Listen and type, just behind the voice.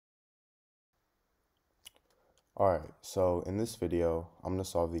Alright, so in this video, I'm going to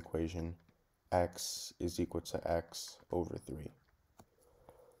solve the equation x is equal to x over 3.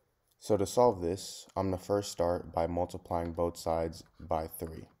 So to solve this, I'm going to first start by multiplying both sides by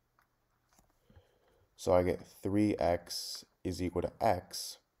 3. So I get 3x is equal to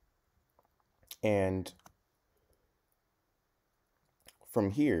x, and from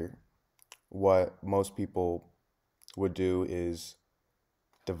here, what most people would do is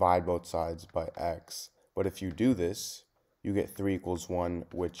divide both sides by x. But if you do this, you get 3 equals 1,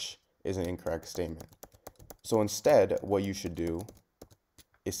 which is an incorrect statement. So instead, what you should do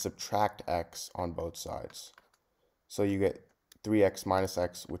is subtract x on both sides. So you get 3x minus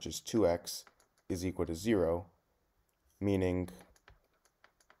x, which is 2x, is equal to 0, meaning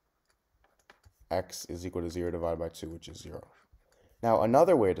x is equal to 0 divided by 2, which is 0. Now,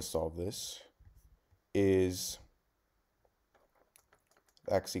 another way to solve this is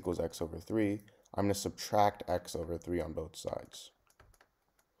x equals x over 3. I'm going to subtract x over 3 on both sides.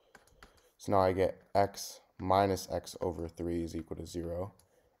 So now I get x minus x over 3 is equal to 0.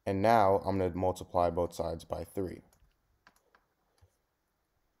 And now I'm going to multiply both sides by 3.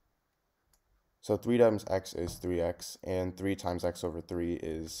 So 3 times x is 3x, and 3 times x over 3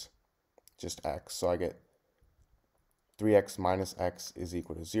 is just x. So I get 3x minus x is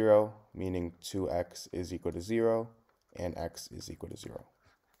equal to 0, meaning 2x is equal to 0, and x is equal to 0.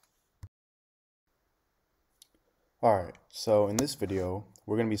 Alright, so in this video,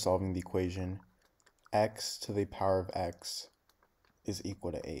 we're going to be solving the equation x to the power of x is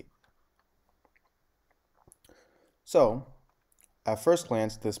equal to 8. So, at first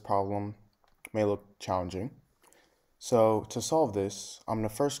glance, this problem may look challenging. So, to solve this, I'm going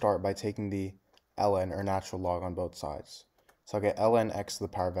to first start by taking the ln, or natural log, on both sides. So I get ln x to the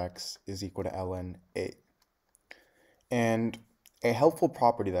power of x is equal to ln 8. And a helpful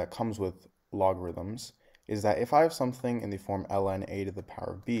property that comes with logarithms is that if I have something in the form ln a to the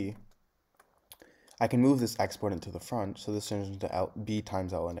power of b, I can move this exponent to the front, so this turns into b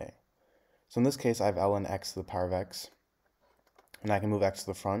times ln a. So in this case, I have ln x to the power of x, and I can move x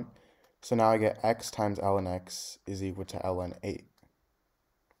to the front. So now I get x times ln x is equal to ln 8.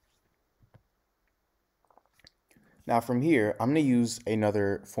 Now from here, I'm going to use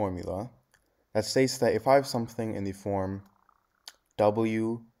another formula that states that if I have something in the form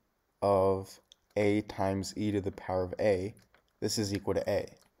w of a times e to the power of a, this is equal to a.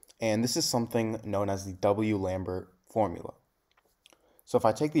 And this is something known as the W-Lambert formula. So if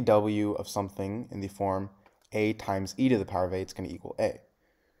I take the w of something in the form a times e to the power of a, it's going to equal a.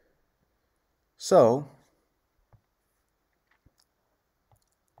 So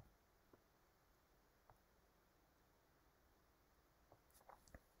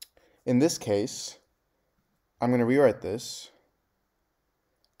in this case, I'm going to rewrite this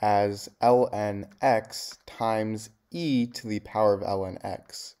as ln x times e to the power of ln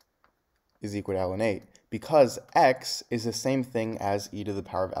x is equal to ln 8, because x is the same thing as e to the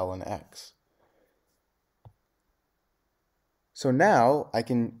power of ln x. So now I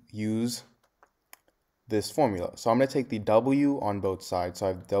can use this formula. So I'm going to take the w on both sides. So I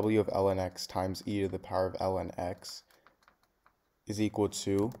have w of ln x times e to the power of ln x is equal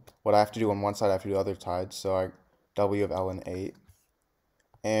to, what I have to do on one side, I have to do the other side. So I w of ln 8.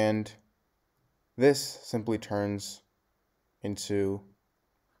 And this simply turns into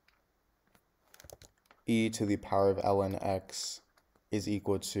e to the power of ln x is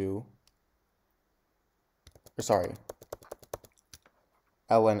equal to,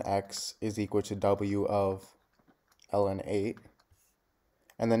 ln x is equal to w of ln 8.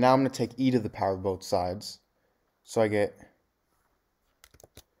 And then now I'm going to take e to the power of both sides. So I get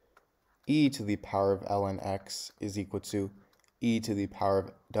e to the power of ln x is equal to e to the power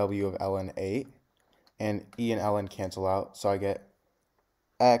of w of ln 8. And e and ln cancel out. So I get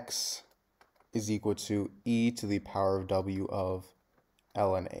x is equal to e to the power of w of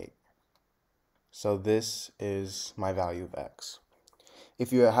ln 8. So this is my value of x.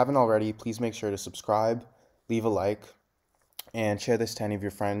 If you haven't already, please make sure to subscribe, leave a like, and share this to any of your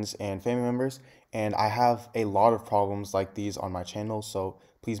friends and family members. And I have a lot of problems like these on my channel, so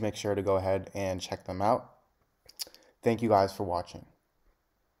please make sure to go ahead and check them out. Thank you guys for watching.